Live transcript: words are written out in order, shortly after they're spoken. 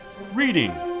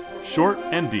Reading Short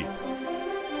and Deep.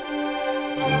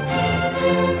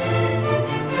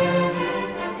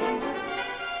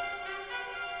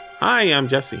 Hi, I'm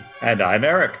Jesse. And I'm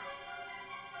Eric.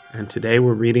 And today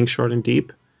we're reading Short and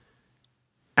Deep,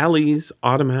 Ellie's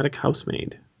Automatic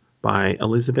Housemaid by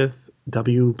Elizabeth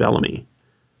W. Bellamy.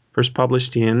 First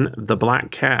published in The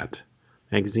Black Cat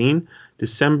magazine,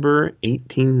 December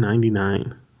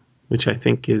 1899, which I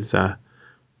think is a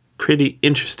pretty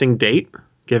interesting date,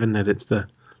 given that it's the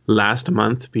last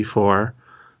month before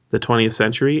the 20th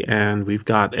century, and we've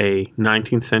got a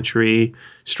 19th century,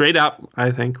 straight up,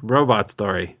 I think, robot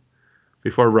story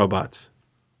before robots.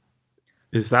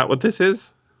 Is that what this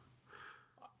is?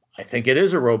 I think it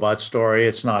is a robot story.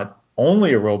 It's not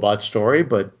only a robot story,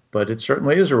 but it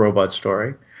certainly is a robot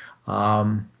story.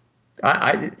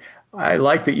 I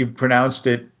like that you pronounced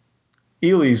it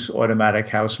Ellie's Automatic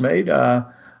Housemaid.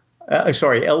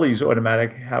 Ellie's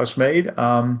Automatic Housemaid.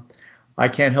 I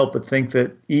can't help but think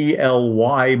that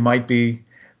Ely might be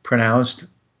pronounced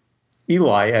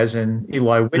Eli, as in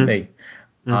Eli Whitney.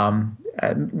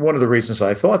 And one of the reasons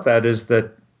I thought that is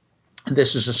that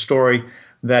this is a story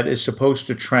that is supposed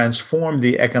to transform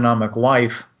the economic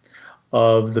life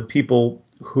of the people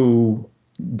who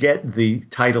get the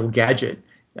title Gadget.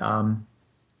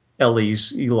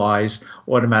 Eli's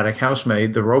Automatic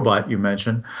Housemaid, the robot you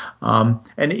mentioned.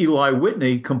 And Eli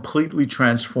Whitney completely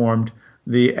transformed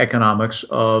the economics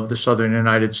of the southern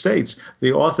United States.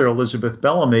 The author, Elizabeth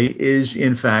Bellamy, is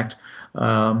in fact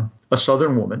a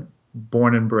southern woman,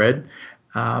 born and bred,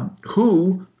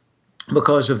 who,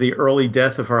 because of the early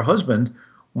death of her husband,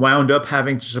 wound up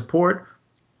having to support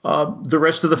the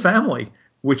rest of the family,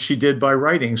 which she did by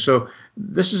writing. So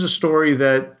this is a story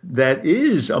that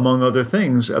is, among other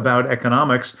things, about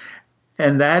economics,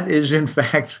 and that is, in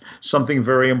fact, something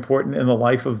very important in the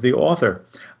life of the author.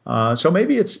 So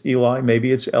maybe it's Eli,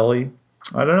 maybe it's Ellie,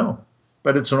 I don't know,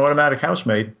 but it's an automatic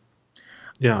housemaid.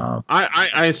 Yeah,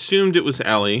 I assumed it was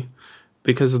Ellie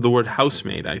because of the word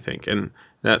housemaid, I think, and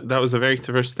that was the very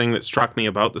first thing that struck me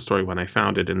about the story when I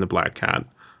found it in The Black Cat.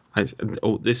 I said,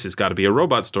 oh, this has got to be a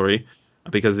robot story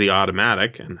because of the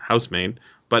automatic and housemaid,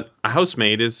 but a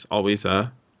housemaid is always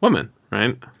a woman,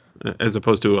 right? As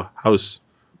opposed to a house,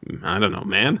 I don't know,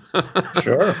 man.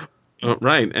 Sure.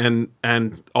 Right, and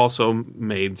also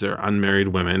maids are unmarried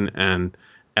women, and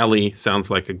Ellie sounds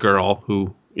like a girl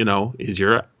who, is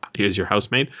your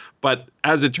housemaid. But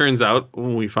as it turns out,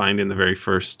 when we find in the very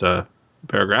first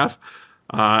paragraph,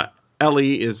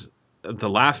 Ellie is the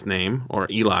last name, or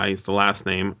Eli is the last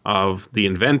name of the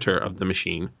inventor of the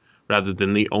machine, rather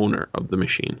than the owner of the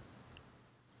machine.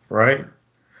 Right.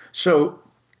 So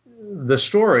the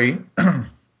story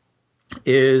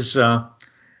is a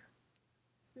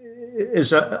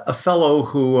fellow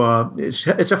who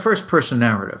it's a first person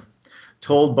narrative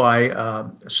told by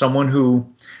someone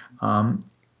who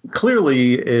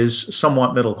clearly is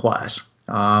somewhat middle class.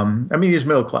 He's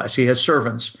middle class. He has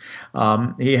servants.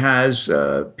 He has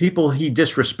people he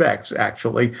disrespects,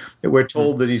 actually. We're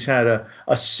told that he's had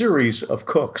a series of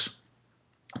cooks,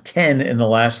 10 in the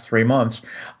last 3 months,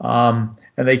 and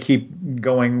they keep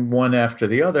going one after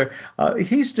the other.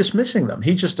 He's dismissing them.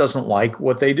 He just doesn't like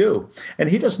what they do, and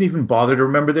he doesn't even bother to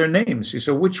remember their names.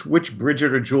 So which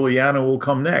Bridget or Juliana will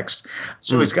come next?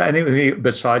 So he's got,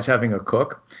 besides having a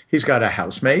cook, he's got a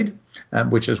housemaid,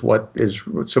 which is what is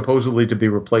supposedly to be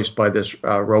replaced by this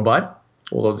robot,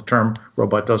 although the term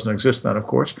robot doesn't exist then, of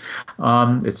course.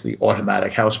 It's the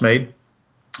automatic housemaid.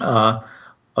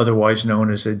 Otherwise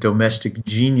known as a domestic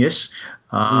genius.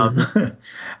 And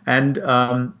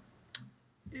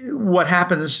what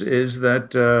happens is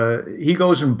that he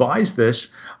goes and buys this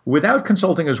without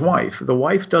consulting his wife. The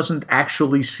wife doesn't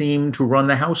actually seem to run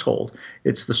the household.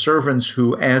 It's the servants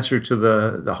who answer to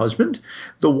the husband.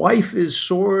 The wife is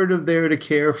sort of there to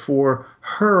care for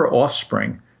her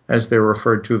offspring, as they're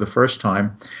referred to the first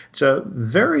time. It's a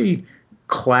very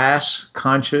class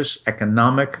conscious,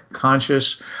 economic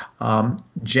conscious,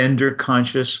 gender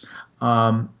conscious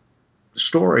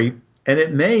story. And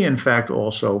it may, in fact,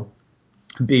 also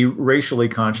be racially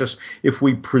conscious if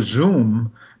we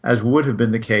presume, as would have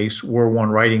been the case were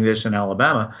one writing this in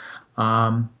Alabama,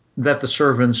 that the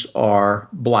servants are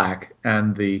black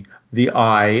and the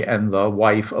I and the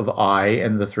wife of I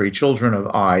and the 3 children of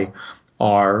I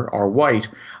are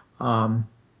white.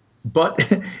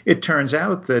 But it turns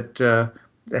out that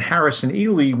Harrison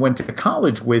Ely went to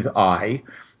college with I,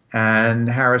 and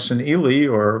Harrison Ely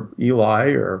or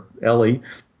Eli or Ellie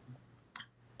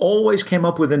always came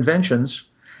up with inventions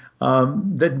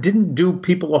that didn't do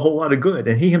people a whole lot of good.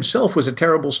 And he himself was a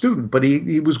terrible student, but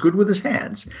he was good with his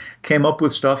hands, came up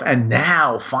with stuff. And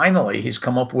now, finally, he's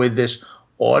come up with this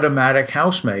automatic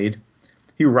housemaid,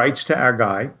 he writes to our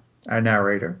guy, our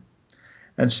narrator,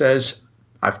 and says,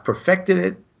 I've perfected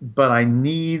it, but I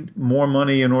need more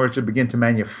money in order to begin to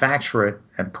manufacture it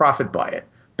and profit by it.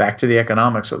 Back to the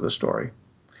economics of the story.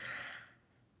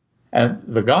 And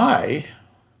the guy,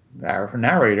 our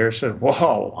narrator, said,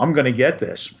 whoa, I'm going to get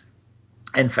this.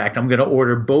 In fact, I'm going to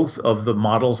order both of the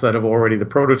models that have already, the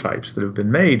prototypes that have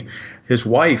been made. His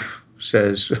wife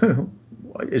says,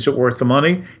 is it worth the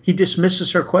money? He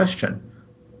dismisses her question.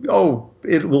 Oh,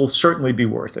 it will certainly be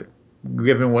worth it,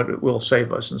 given what it will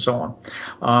save us and so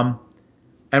on.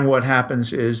 And what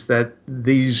happens is that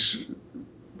these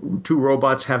two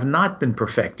robots have not been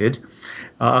perfected.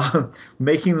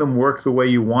 Making them work the way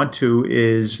you want to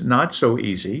is not so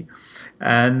easy.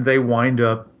 And they wind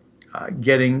up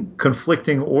getting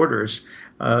conflicting orders.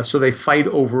 So they fight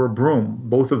over a broom.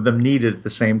 Both of them need it at the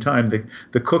same time.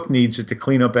 The cook needs it to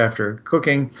clean up after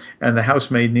cooking, and the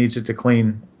housemaid needs it to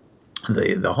clean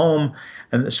the home.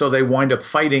 And so they wind up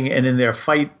fighting, and in their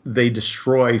fight, they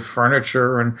destroy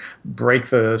furniture and break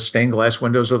the stained glass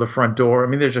windows of the front door. I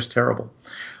mean, they're just terrible.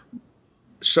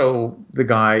 So the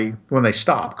guy, when they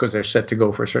stop, because they're set to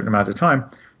go for a certain amount of time,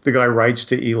 the guy writes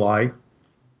to Eli,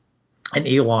 and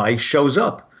Eli shows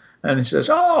up, and he says,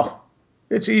 oh,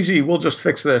 it's easy. We'll just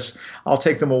fix this. I'll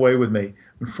take them away with me.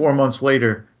 And 4 months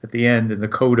later, at the end, in the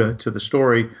coda to the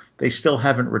story, they still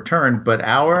haven't returned. But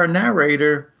our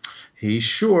narrator, he's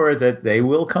sure that they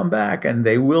will come back, and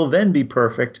they will then be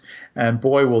perfect. And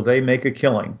boy, will they make a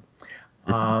killing.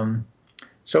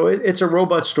 So it's a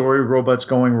robot story, robots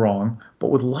going wrong,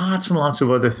 but with lots and lots of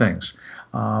other things.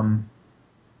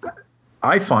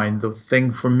 I find the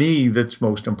thing for me that's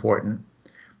most important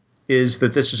is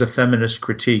that this is a feminist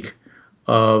critique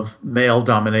of male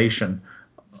domination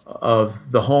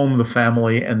of the home, the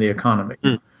family, and the economy.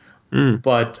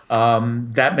 But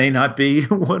that may not be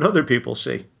what other people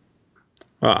see.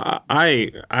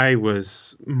 I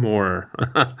was more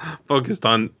focused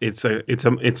on it's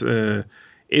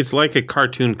like a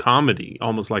cartoon comedy,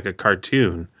 almost like a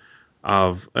cartoon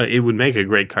of it would make a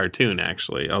great cartoon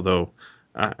actually, although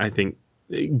I think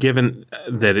given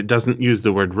that it doesn't use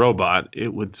the word robot,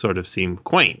 it would sort of seem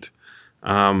quaint.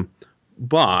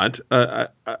 But I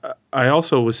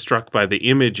also was struck by the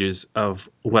images of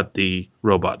what the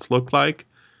robots look like.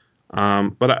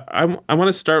 But I want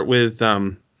to start with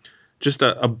just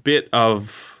a bit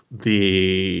of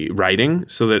the writing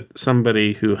so that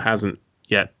somebody who hasn't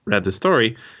yet read the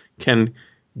story can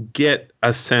get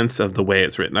a sense of the way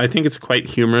it's written. I think it's quite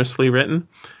humorously written,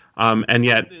 and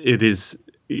yet it is,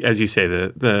 as you say,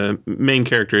 the main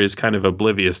character is kind of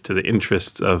oblivious to the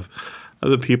interests of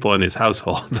the people in his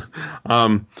household.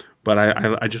 But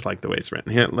I just like the way it's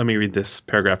written. Here, let me read this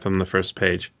paragraph from the first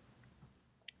page.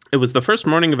 It was the first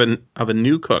morning of a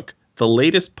new cook, the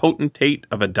latest potentate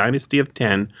of a dynasty of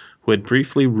 10 who had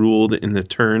briefly ruled in the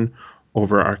turn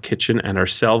over our kitchen and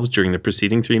ourselves during the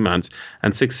preceding 3 months,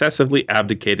 and successively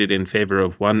abdicated in favor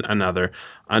of one another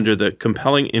under the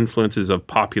compelling influences of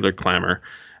popular clamor.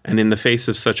 And in the face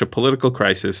of such a political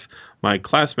crisis, my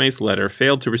classmate's letter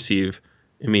failed to receive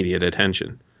immediate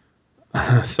attention.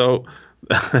 So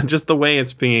just the way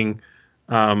it's being,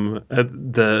 I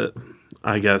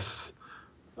guess,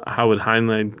 how would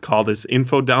Heinlein call this,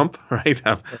 info dump, right?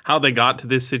 How they got to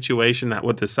this situation,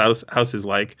 what this house is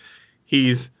like.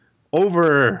 He's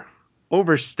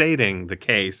overstating the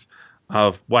case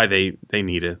of why they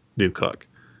need a new cook.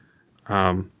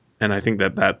 And I think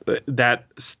that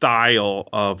style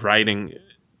of writing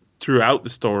throughout the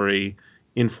story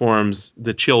informs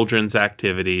the children's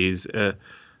activities.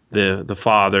 The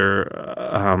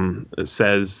father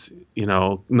says,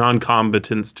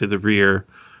 non-combatants to the rear,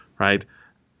 right?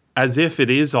 As if it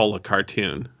is all a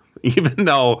cartoon, even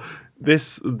though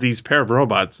these pair of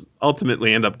robots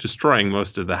ultimately end up destroying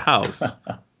most of the house.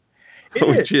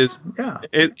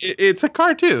 It's a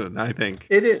cartoon, I think.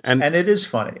 It is, and it is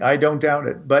funny. I don't doubt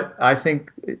it. But I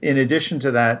think in addition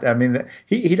to that, I mean,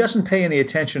 he doesn't pay any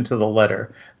attention to the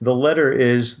letter. The letter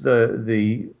is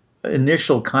the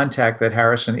initial contact that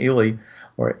Harrison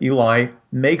Eli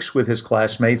makes with his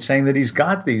classmates, saying that he's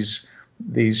got these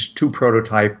two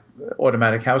prototype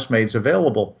automatic housemaids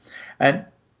available. And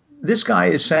this guy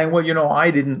is saying, well,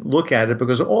 I didn't look at it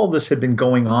because all this had been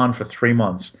going on for 3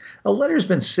 months. A letter's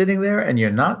been sitting there and you're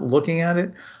not looking at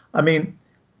it. I mean,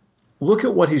 look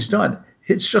at what he's done.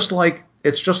 It's just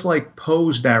like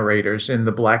Poe's narrators in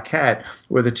The Black Cat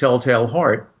or The Telltale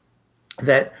Heart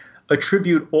that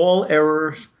attribute all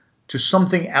errors to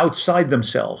something outside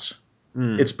themselves.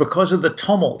 It's because of the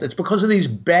tumult. It's because of these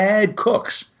bad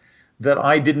cooks that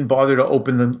I didn't bother to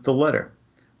open the letter.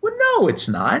 Well, no, it's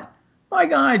not. My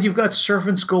God, you've got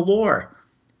servants galore.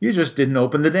 You just didn't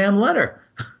open the damn letter.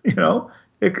 You know,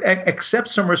 accept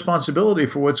some responsibility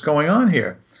for what's going on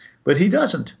here. But he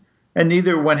doesn't. And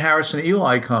neither when Harrison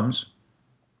Eli comes.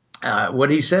 What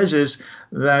he says is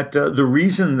that the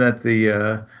reason that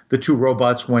the two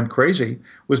robots went crazy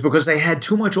was because they had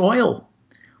too much oil.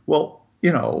 Well,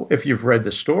 you know, if you've read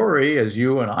the story, as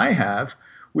you and I have,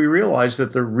 we realize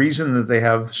that the reason that they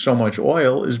have so much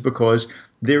oil is because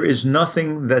there is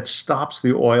nothing that stops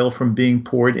the oil from being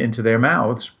poured into their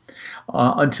mouths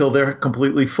until they're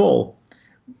completely full.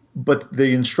 But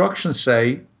the instructions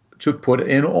say to put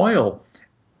in oil.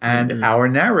 And our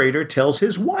narrator tells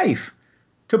his wife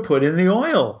to put in the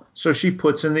oil. So she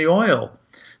puts in the oil.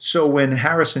 So when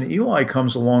Harrison Eli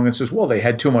comes along and says, well, they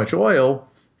had too much oil,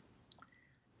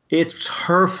 it's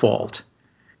her fault.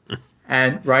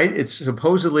 And right, it's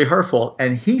supposedly her fault.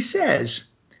 And he says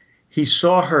he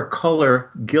saw her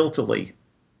color guiltily.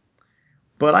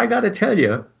 But I got to tell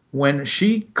you, when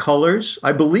she colors,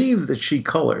 I believe that she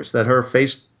colors, that her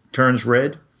face turns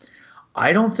red.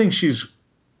 I don't think she's,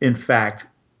 in fact,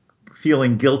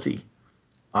 feeling guilty.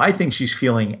 I think she's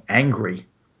feeling angry.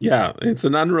 Yeah, it's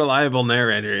an unreliable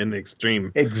narrator in the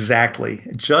extreme. Exactly.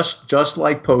 Just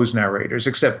like Poe's narrators,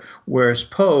 except whereas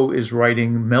Poe is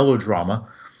writing melodrama,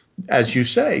 as you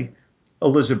say,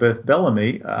 Elizabeth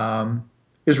Bellamy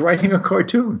is writing a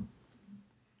cartoon.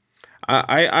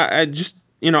 I just,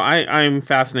 you know, I'm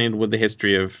fascinated with the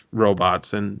history of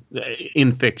robots and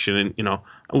in fiction. And, you know,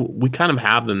 we kind of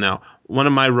have them now. One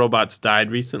of my robots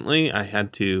died recently. I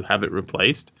had to have it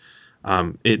replaced.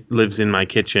 It lives in my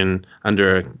kitchen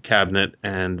under a cabinet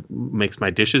and makes my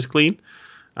dishes clean.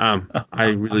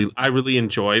 I really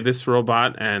enjoy this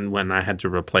robot, and when I had to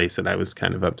replace it, I was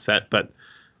kind of upset. But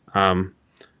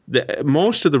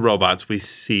most of the robots we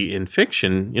see in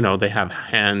fiction, you know, they have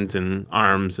hands and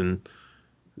arms, and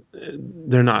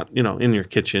they're not, you know, in your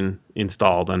kitchen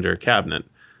installed under a cabinet.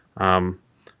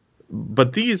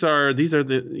 But these are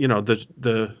the, you know,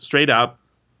 the straight up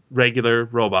regular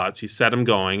robots. You set them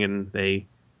going and they,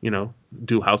 you know,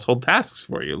 do household tasks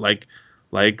for you, like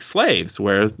slaves,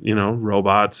 where, you know,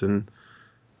 robots and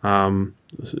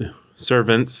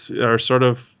servants are sort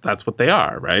of, that's what they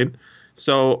are, right?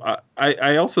 So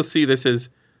I also see this as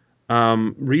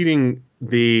reading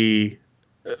the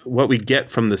what we get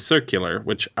from the circular,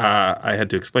 which I had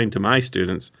to explain to my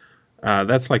students.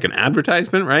 That's like an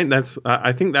advertisement, right? That's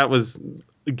I think that was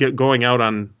going out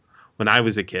on when I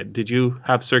was a kid. Did you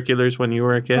have circulars when you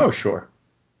were a kid? Oh, sure.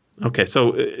 Okay,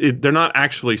 so they're not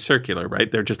actually circular,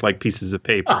 right? They're just like pieces of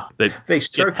paper that they get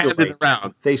circulate handed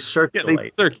around. They circulate. Yeah, they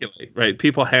circulate, right?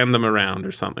 People hand them around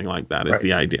or something like that is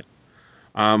the idea.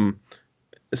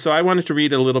 So I wanted to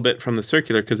read a little bit from the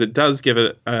circular because it does give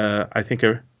it, I think,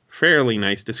 a fairly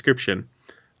nice description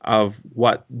of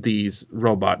what these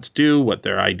robots do, what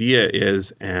their idea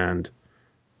is, and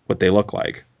what they look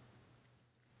like.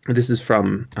 This is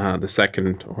from the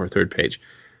second or third page.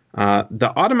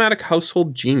 The automatic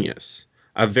household genius,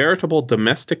 a veritable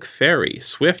domestic fairy,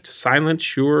 swift, silent,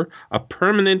 sure, a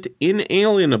permanent,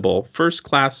 inalienable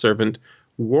first-class servant,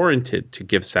 warranted to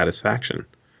give satisfaction.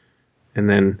 And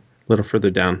then a little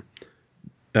further down,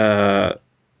 a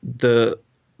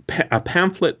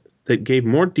pamphlet that gave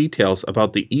more details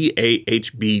about the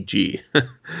EAHBG,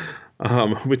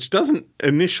 which doesn't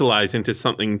initialize into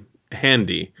something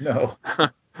handy. No.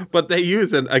 But they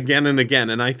use it again and again.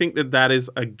 And I think that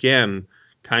is, again,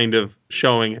 kind of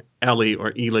showing Ellie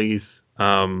or Eli's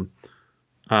sort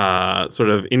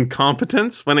of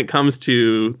incompetence when it comes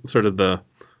to sort of the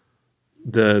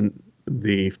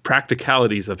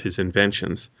practicalities of his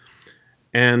inventions.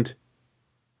 And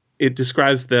it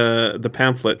describes the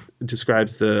pamphlet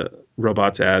describes the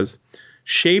robots as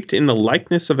shaped in the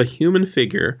likeness of a human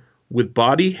figure with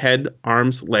body, head,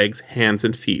 arms, legs, hands,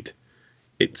 and feet.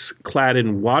 It's clad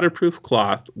in waterproof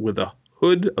cloth with a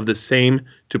hood of the same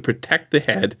to protect the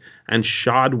head and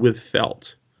shod with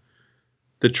felt.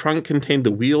 The trunk contained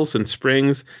the wheels and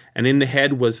springs, and in the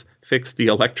head was fixed the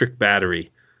electric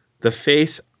battery. The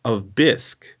face of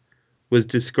Bisque was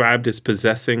described as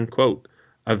possessing, quote,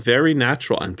 a very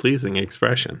natural and pleasing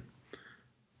expression.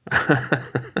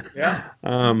 Yeah.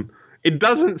 It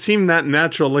doesn't seem that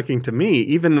natural looking to me,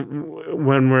 even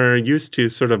when we're used to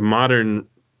sort of modern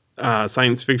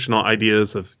science fictional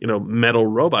ideas of, you know, metal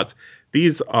robots.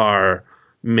 These are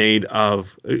made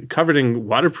of covered in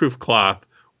waterproof cloth,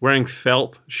 wearing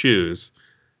felt shoes,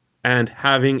 and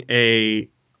having a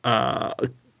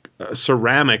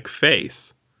ceramic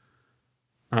face.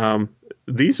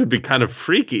 These would be kind of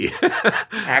freaky.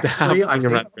 Actually,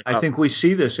 I think we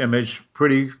see this image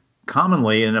pretty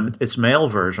commonly in its male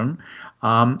version.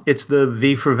 It's the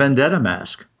V for Vendetta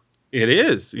mask. It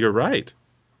is. You're right.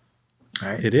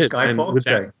 Right? It It's is, Guy and Fawkes with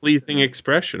Day. that pleasing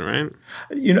expression, right?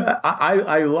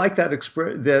 I like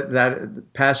that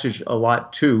passage a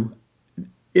lot too.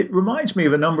 It reminds me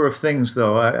of a number of things,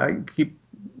 though. I keep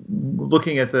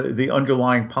looking at the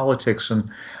underlying politics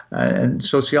and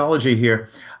sociology here.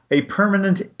 A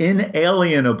permanent,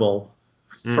 inalienable,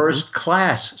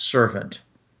 first-class servant.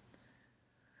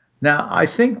 Now, I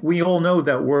think we all know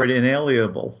that word,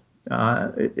 inalienable.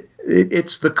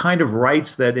 It's the kind of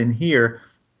rights that inhere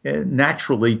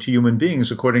naturally to human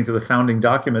beings, according to the founding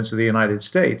documents of the United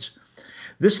States.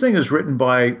 This thing is written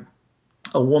by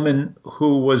a woman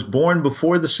who was born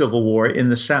before the Civil War in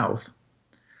the South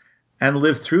and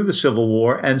lived through the Civil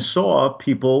War and saw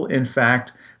people, in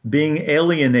fact, being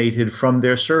alienated from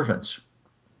their servants.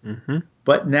 Mm-hmm.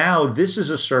 But now this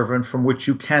is a servant from which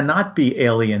you cannot be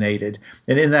alienated.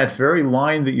 And in that very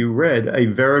line that you read, a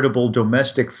veritable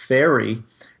domestic fairy,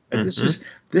 this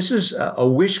is a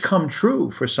wish come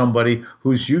true for somebody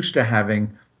who's used to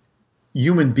having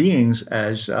human beings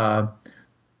as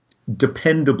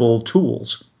dependable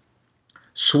tools.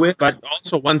 Swift, But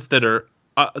also ones that are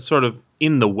sort of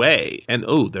in the way, and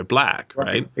they're black,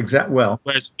 right? Exactly. Well,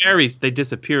 whereas fairies, they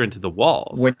disappear into the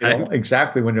walls. when you Right? don't,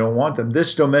 exactly when you don't want them.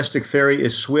 This domestic fairy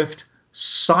is swift,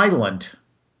 silent,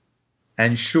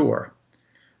 and sure.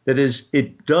 That is,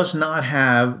 it does not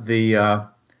have the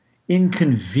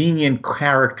inconvenient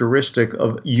characteristic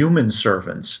of human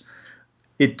servants.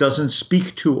 It doesn't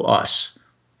speak to us.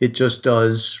 It just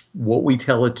does what we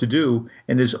tell it to do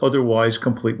and is otherwise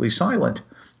completely silent,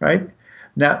 right?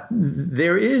 Now,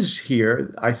 there is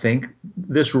here, I think,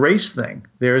 this race thing.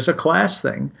 There is a class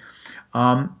thing.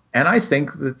 And I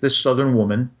think that this Southern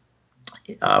woman,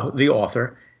 the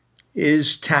author,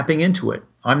 is tapping into it.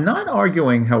 I'm not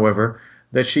arguing, however,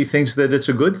 that she thinks that it's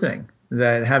a good thing,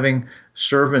 that having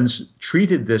servants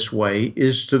treated this way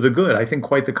is to the good. I think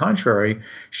quite the contrary.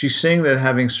 She's saying that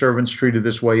having servants treated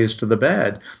this way is to the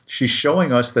bad. She's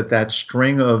showing us that that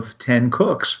string of 10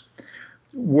 cooks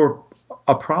were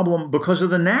a problem because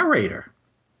of the narrator,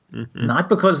 not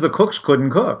because the cooks couldn't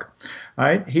cook.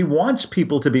 Right? He wants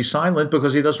people to be silent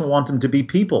because he doesn't want them to be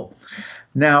people.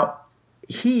 Now,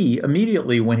 he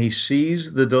immediately, when he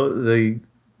sees the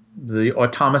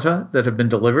automata that have been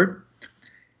delivered,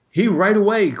 he right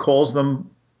away calls them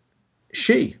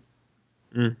she.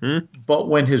 But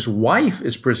when his wife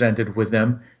is presented with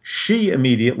them, she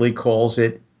immediately calls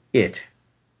it it.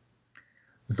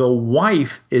 The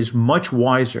wife is much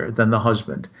wiser than the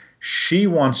husband. She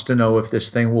wants to know if this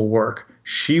thing will work.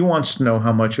 She wants to know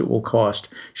how much it will cost.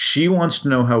 She wants to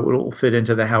know how it will fit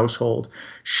into the household.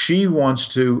 She wants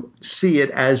to see it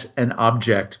as an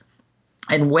object.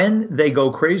 And when they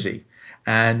go crazy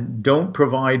and don't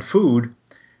provide food,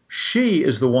 she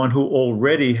is the one who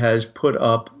already has put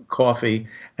up coffee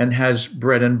and has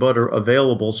bread and butter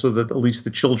available so that at least the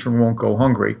children won't go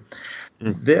hungry.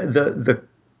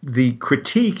 The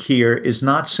critique here is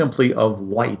not simply of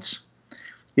whites.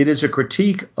 It is a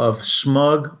critique of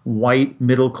smug, white,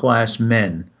 middle-class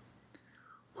men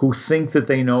who think that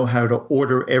they know how to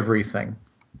order everything.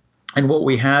 And what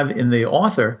we have in the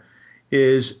author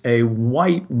is a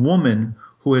white woman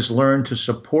who has learned to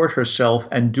support herself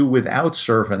and do without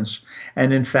servants,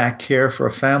 and in fact care for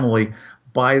a family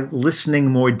by listening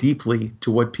more deeply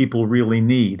to what people really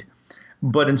need.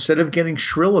 But instead of getting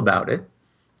shrill about it,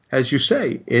 as you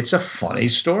say, it's a funny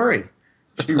story.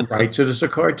 She writes it as a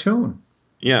cartoon.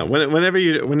 Yeah, whenever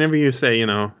you say,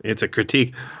 it's a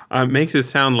critique, it makes it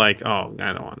sound like, oh,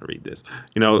 I don't want to read this.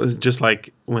 It's just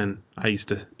like when I used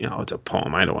to, it's a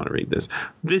poem. I don't want to read this.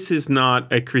 This is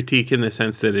not a critique in the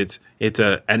sense that it's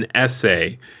an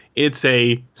essay. It's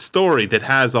a story that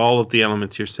has all of the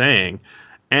elements you're saying,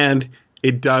 and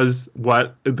it does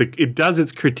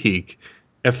its critique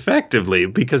effectively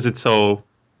because it's so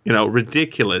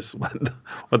ridiculous.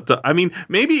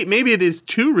 Maybe it is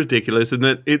too ridiculous in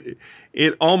that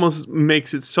it almost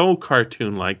makes it so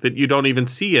cartoon-like that you don't even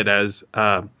see it as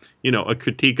a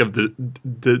critique of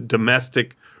the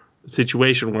domestic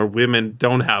situation where women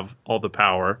don't have all the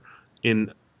power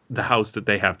in the house that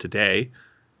they have today,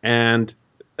 and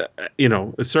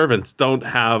servants don't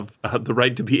have the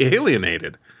right to be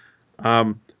alienated,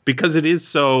 because it is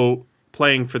so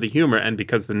playing for the humor, and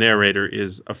because the narrator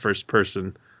is a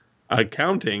first-person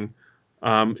accounting,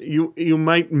 you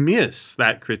might miss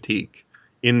that critique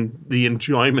in the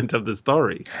enjoyment of the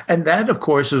story. And that, of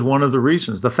course, is one of the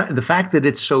reasons. The fact that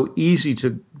it's so easy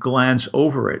to glance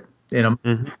over it,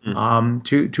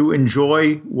 to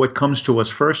enjoy what comes to us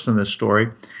first in this story,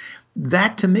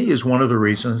 that to me is one of the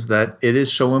reasons that it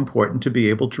is so important to be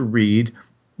able to read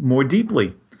more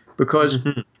deeply. Because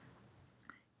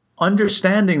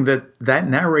understanding that that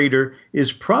narrator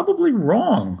is probably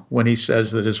wrong when he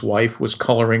says that his wife was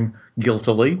coloring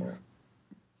guiltily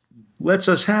lets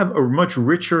us have a much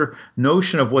richer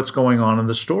notion of what's going on in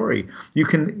the story. You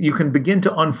can begin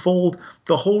to unfold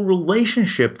the whole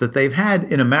relationship that they've had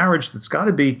in a marriage that's got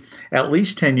to be at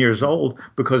least 10 years old,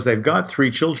 because they've got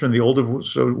 3 children, the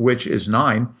oldest of which is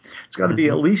 9. It's got to be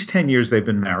at least 10 years they've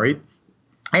been married.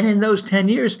 And in those 10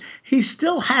 years, he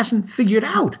still hasn't figured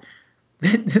out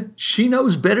that she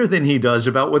knows better than he does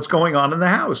about what's going on in the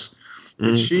house.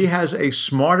 That she has a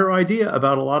smarter idea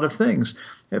about a lot of things.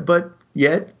 But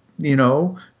yet,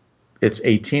 it's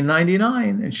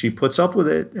 1899 and she puts up with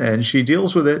it and she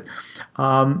deals with it.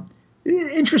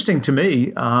 Interesting to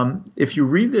me, if you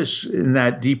read this in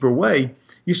that deeper way,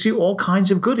 you see all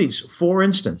kinds of goodies. For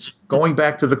instance, going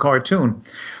back to the cartoon,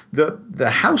 the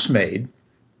housemaid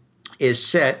is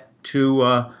set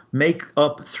to make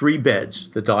up 3 beds.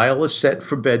 The dial is set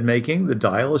for bed making, the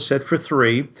dial is set for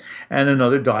 3, and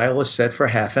another dial is set for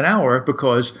half an hour,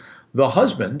 because the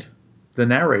husband, the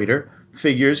narrator,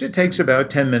 figures it takes about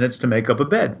 10 minutes to make up a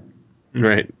bed.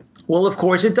 Right. Well, of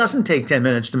course, it doesn't take 10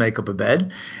 minutes to make up a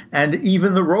bed. And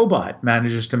even the robot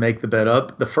manages to make the bed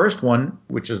up. The first one,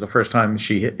 which is the first time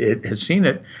it has seen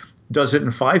it, does it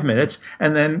in 5 minutes,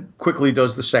 and then quickly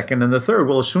does the second and the third.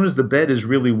 Well, as soon as the bed is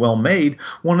really well made,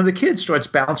 one of the kids starts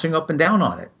bouncing up and down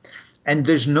on it. And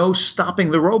there's no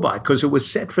stopping the robot, because it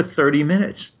was set for 30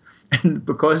 minutes. And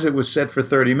because it was set for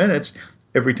 30 minutes,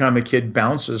 every time a kid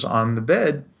bounces on the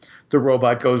bed, the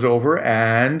robot goes over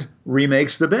and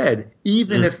remakes the bed,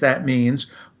 even if that means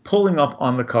pulling up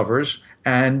on the covers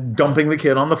and dumping the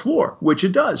kid on the floor, which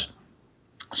it does.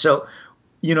 So,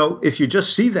 if you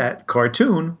just see that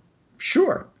cartoon,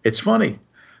 sure, it's funny.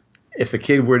 If the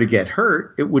kid were to get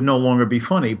hurt, it would no longer be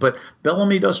funny. But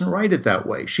Bellamy doesn't write it that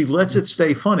way. She lets it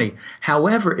stay funny.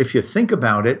 However, if you think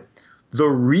about it, the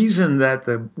reason that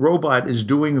the robot is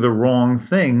doing the wrong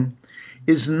thing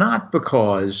is not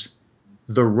because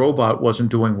the robot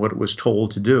wasn't doing what it was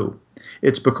told to do.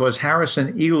 It's because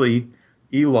Harrison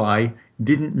Eli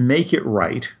didn't make it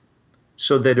right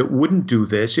so that it wouldn't do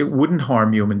this, it wouldn't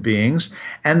harm human beings,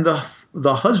 and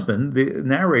the husband, the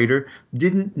narrator,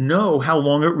 didn't know how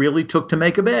long it really took to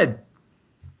make a bed.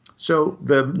 So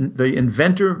the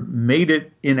inventor made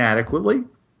it inadequately,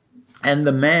 and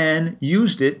the man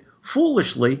used it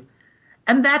foolishly,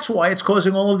 and that's why it's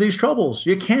causing all of these troubles.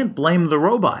 You can't blame the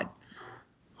robot.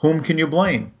 Whom can you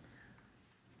blame?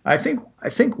 I think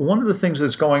one of the things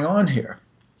that's going on here,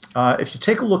 if you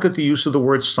take a look at the use of the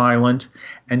word silent,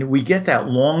 and we get that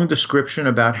long description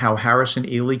about how Harrison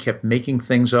Ely kept making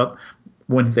things up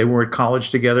when they were at college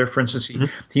together. For instance,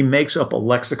 he makes up a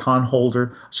lexicon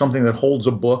holder, something that holds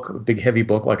a book, a big heavy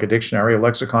book like a dictionary, a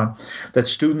lexicon, that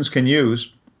students can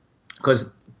use,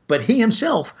 but he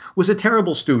himself was a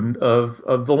terrible student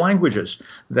of the languages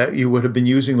that you would have been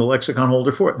using the lexicon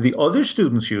holder for. The other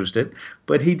students used it,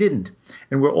 but he didn't.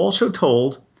 And we're also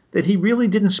told that he really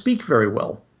didn't speak very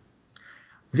well.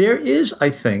 There is, I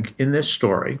think, in this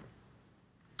story,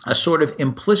 a sort of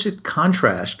implicit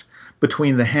contrast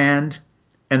between the hand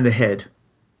and the head.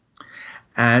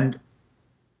 And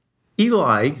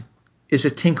Eli is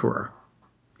a tinkerer.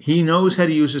 He knows how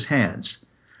to use his hands,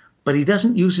 but he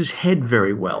doesn't use his head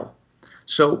very well.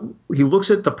 So he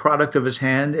looks at the product of his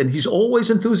hand, and he's always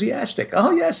enthusiastic.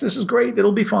 Oh, yes, this is great.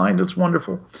 It'll be fine. It's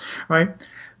wonderful. Right?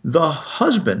 The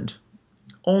husband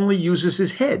only uses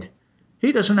his head.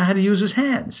 He doesn't know how to use his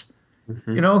hands.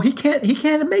 He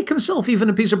can't make himself even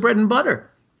a piece of bread and butter.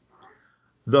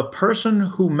 The person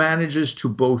who manages to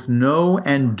both know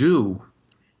and do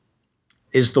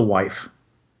is the wife.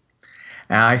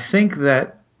 And I think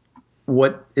that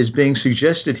what is being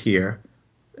suggested here,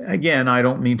 again, I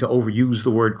don't mean to overuse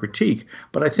the word critique,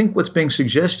 but I think what's being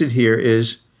suggested here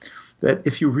is that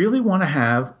if you really want to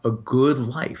have a good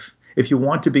life, if you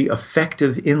want to be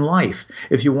effective in life,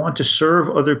 if you want to serve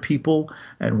other people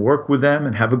and work with them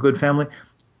and have a good family,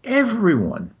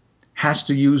 everyone has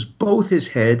to use both his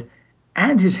head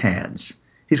and his hands.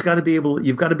 You've got to be able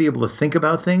to think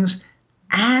about things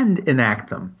and enact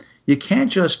them. You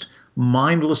can't just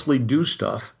mindlessly do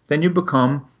stuff, then you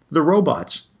become the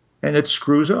robots and it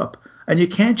screws up. And you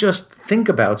can't just think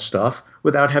about stuff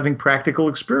without having practical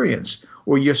experience,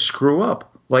 or you screw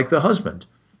up like the husband.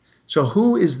 So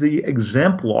who is the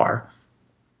exemplar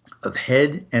of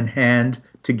head and hand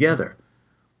together?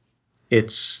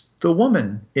 It's the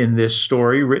woman in this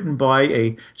story, written by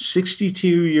a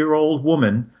 62-year-old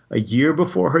woman a year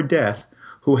before her death,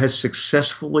 who has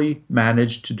successfully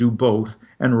managed to do both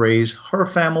and raise her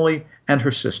family and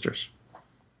her sisters.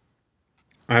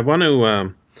 I want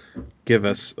to give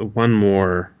us one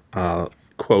more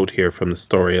quote here from the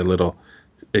story, a little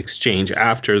exchange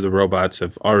after the robots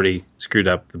have already screwed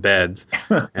up the beds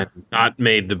and not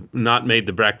made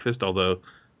the breakfast, although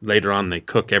later on they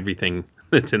cook everything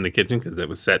that's in the kitchen because it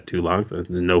was set too long, so there's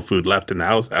no food left in the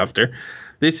house after.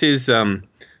 This is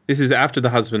after the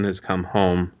husband has come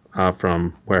home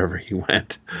from wherever he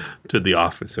went to the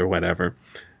office or whatever,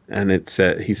 and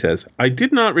he says, "I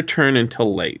did not return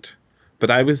until late,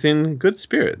 but I was in good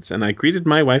spirits and I greeted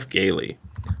my wife gaily.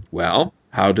 Well,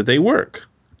 how do they work?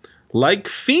 Like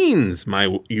fiends,"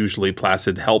 my usually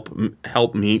placid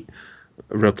helpmeet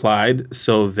replied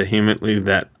so vehemently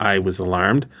that I was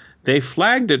alarmed. "They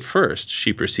flagged at first,"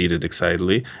 she proceeded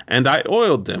excitedly, "and I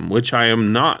oiled them, which I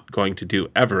am not going to do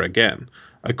ever again.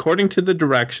 According to the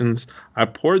directions, I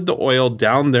poured the oil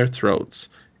down their throats.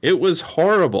 It was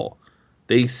horrible.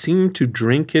 They seemed to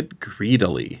drink it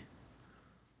greedily."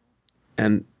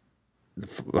 And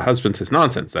the husband says,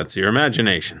 "Nonsense, that's your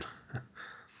imagination."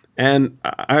 And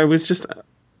I was just,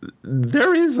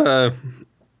 there is the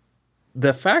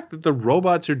fact that the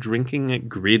robots are drinking it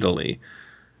greedily.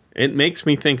 It makes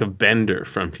me think of Bender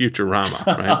from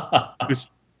Futurama, right?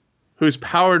 who's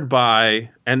powered by,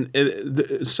 and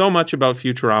so much about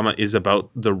Futurama is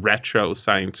about the retro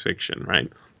science fiction, right?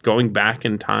 Going back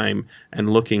in time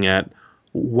and looking at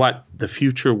what the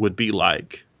future would be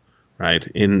like, right?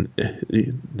 In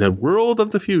the world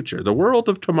of the future, the world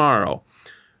of tomorrow.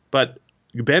 But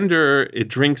Bender, it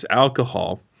drinks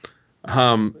alcohol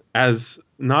as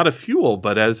not a fuel,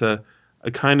 but as a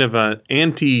kind of an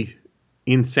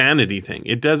anti-insanity thing.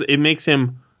 It makes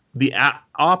him the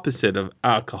opposite of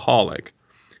alcoholic.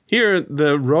 Here,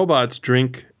 the robots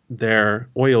drink their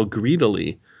oil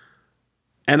greedily,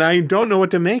 and I don't know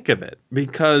what to make of it,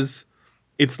 because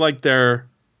it's like they're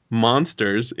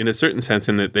monsters in a certain sense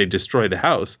in that they destroy the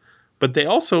house, but they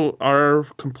also are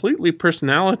completely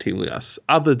personalityless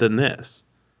other than this.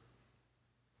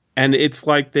 And it's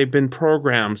like they've been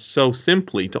programmed so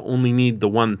simply to only need the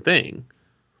one thing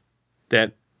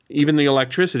that even the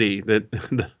electricity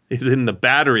that is in the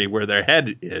battery where their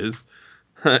head is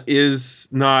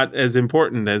not as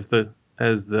important as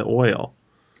the oil.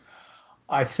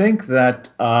 I think that,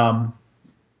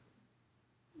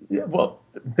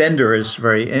 Bender is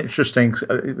very interesting,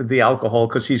 the alcohol,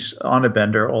 because he's on a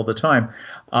bender all the time.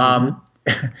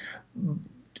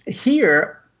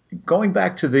 Here, going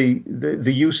back to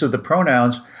the use of the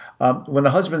pronouns, when the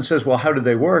husband says, "Well, how did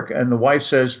they work?" and the wife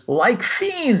says, "Like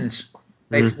fiends.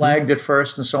 They flagged at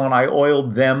first and so on. I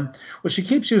oiled them." Well, she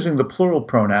keeps using the plural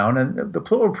pronoun, and the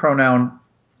plural pronoun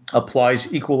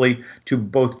applies equally to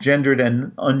both gendered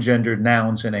and ungendered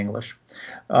nouns in English.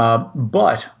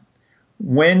 But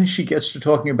when she gets to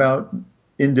talking about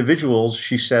individuals,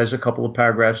 she says a couple of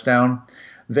paragraphs down,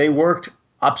 "They worked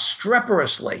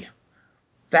obstreperously.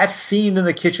 That fiend in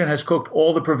the kitchen has cooked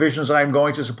all the provisions I am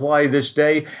going to supply this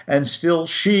day," and still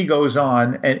she goes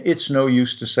on, and it's no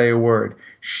use to say a word.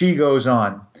 She goes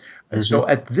on. And so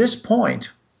at this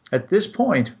point,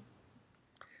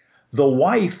 the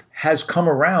wife has come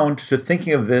around to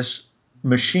thinking of this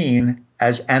machine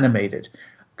as animated.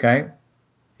 Okay?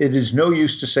 It is no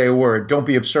use to say a word. "Don't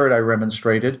be absurd," I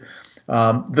remonstrated.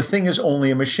 "The thing is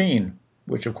only a machine,"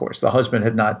 which, of course, the husband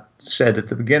had not said at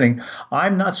the beginning.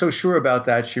 "I'm not so sure about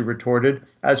that," she retorted.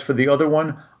 "As for the other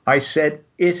one, I said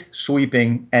it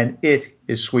sweeping, and it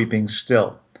is sweeping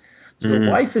still." So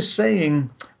the wife is saying,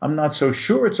 "I'm not so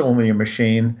sure it's only a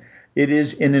machine. It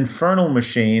is an infernal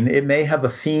machine. It may have a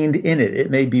fiend in it. It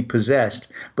may be possessed."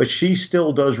 But she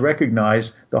still does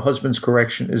recognize the husband's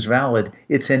correction is valid.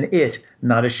 It's an it,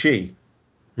 not a she.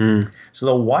 So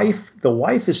the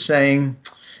wife is saying,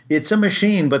 it's a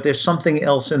machine, but there's something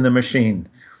else in the machine,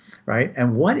 right?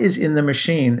 And what is in the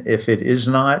machine if it is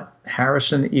not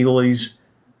Harrison Ely's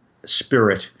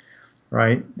spirit,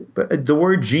 right? But the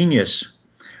word genius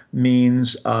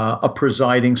means a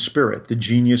presiding spirit, the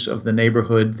genius of the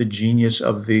neighborhood, the genius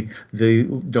of the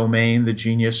domain, the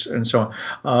genius and so on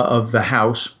of the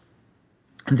house.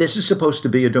 And this is supposed to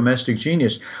be a domestic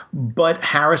genius, but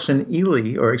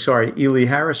Eli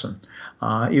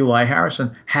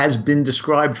Harrison has been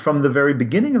described from the very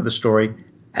beginning of the story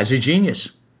as a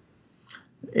genius.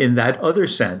 In that other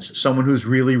sense, someone who's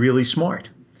really, really smart.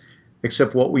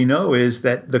 Except what we know is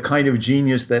that the kind of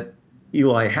genius that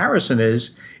Eli Harrison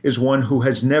is one who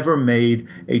has never made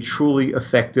a truly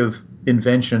effective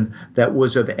invention that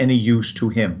was of any use to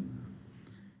him.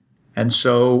 And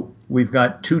so we've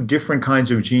got two different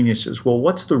kinds of geniuses. Well,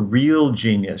 what's the real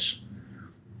genius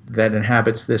that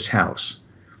inhabits this house?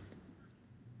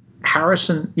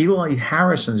 Eli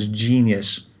Harrison's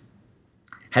genius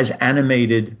has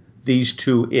animated these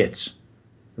two its,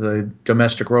 the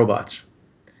domestic robots.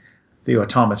 the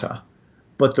automata.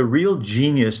 But the real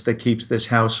genius that keeps this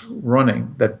house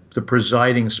running, that the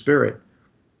presiding spirit,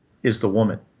 is the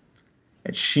woman.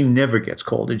 And she never gets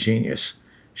called a genius.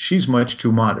 She's much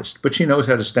too modest, but she knows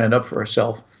how to stand up for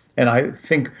herself. And I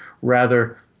think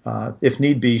rather, if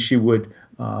need be, she would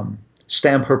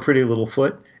stamp her pretty little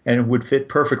foot, and it would fit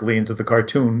perfectly into the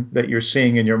cartoon that you're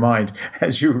seeing in your mind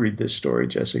as you read this story,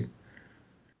 Jesse.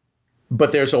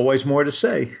 But there's always more to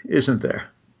say, isn't there?